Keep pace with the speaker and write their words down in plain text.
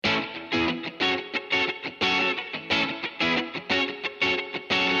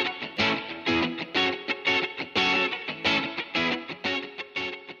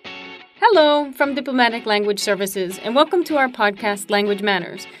Hello from Diplomatic Language Services, and welcome to our podcast, Language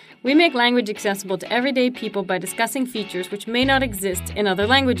Matters. We make language accessible to everyday people by discussing features which may not exist in other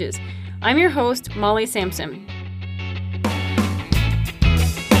languages. I'm your host, Molly Sampson.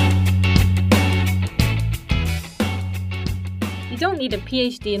 You don't need a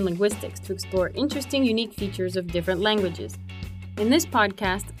PhD in linguistics to explore interesting, unique features of different languages. In this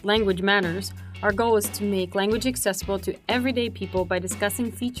podcast, Language Matters, our goal is to make language accessible to everyday people by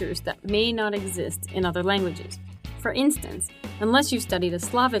discussing features that may not exist in other languages. For instance, unless you've studied a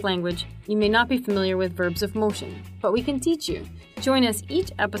Slavic language, you may not be familiar with verbs of motion, but we can teach you. Join us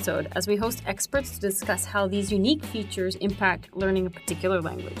each episode as we host experts to discuss how these unique features impact learning a particular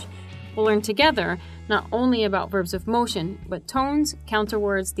language. We'll learn together not only about verbs of motion, but tones,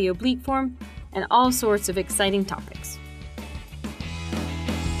 counterwords, the oblique form, and all sorts of exciting topics.